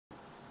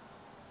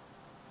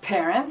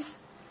Parents,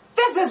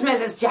 this is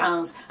Mrs.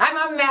 Jones. I'm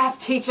a math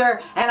teacher,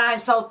 and I'm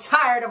so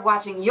tired of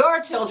watching your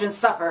children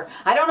suffer.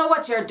 I don't know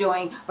what you're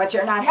doing, but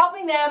you're not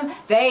helping them.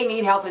 They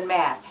need help in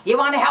math. You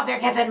want to help your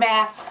kids in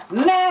math?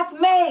 Math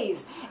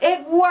Maze.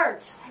 It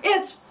works.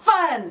 It's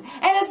fun, and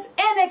it's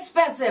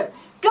inexpensive.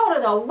 Go to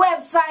the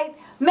website,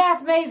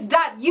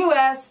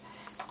 mathmaze.us.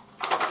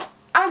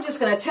 I'm just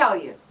going to tell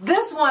you,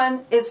 this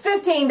one is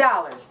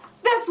 $15.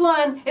 This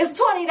one is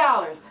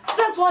 $20.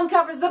 This one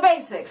covers the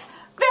basics.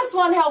 This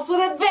one helps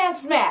with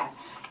advanced math.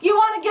 You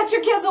want to get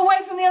your kids away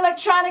from the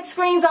electronic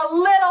screens a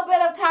little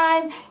bit of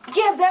time?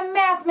 Give them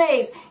Math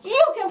Maze.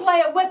 You can play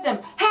it with them,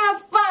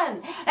 have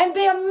fun, and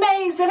be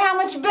amazed at how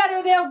much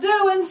better they'll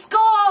do in school.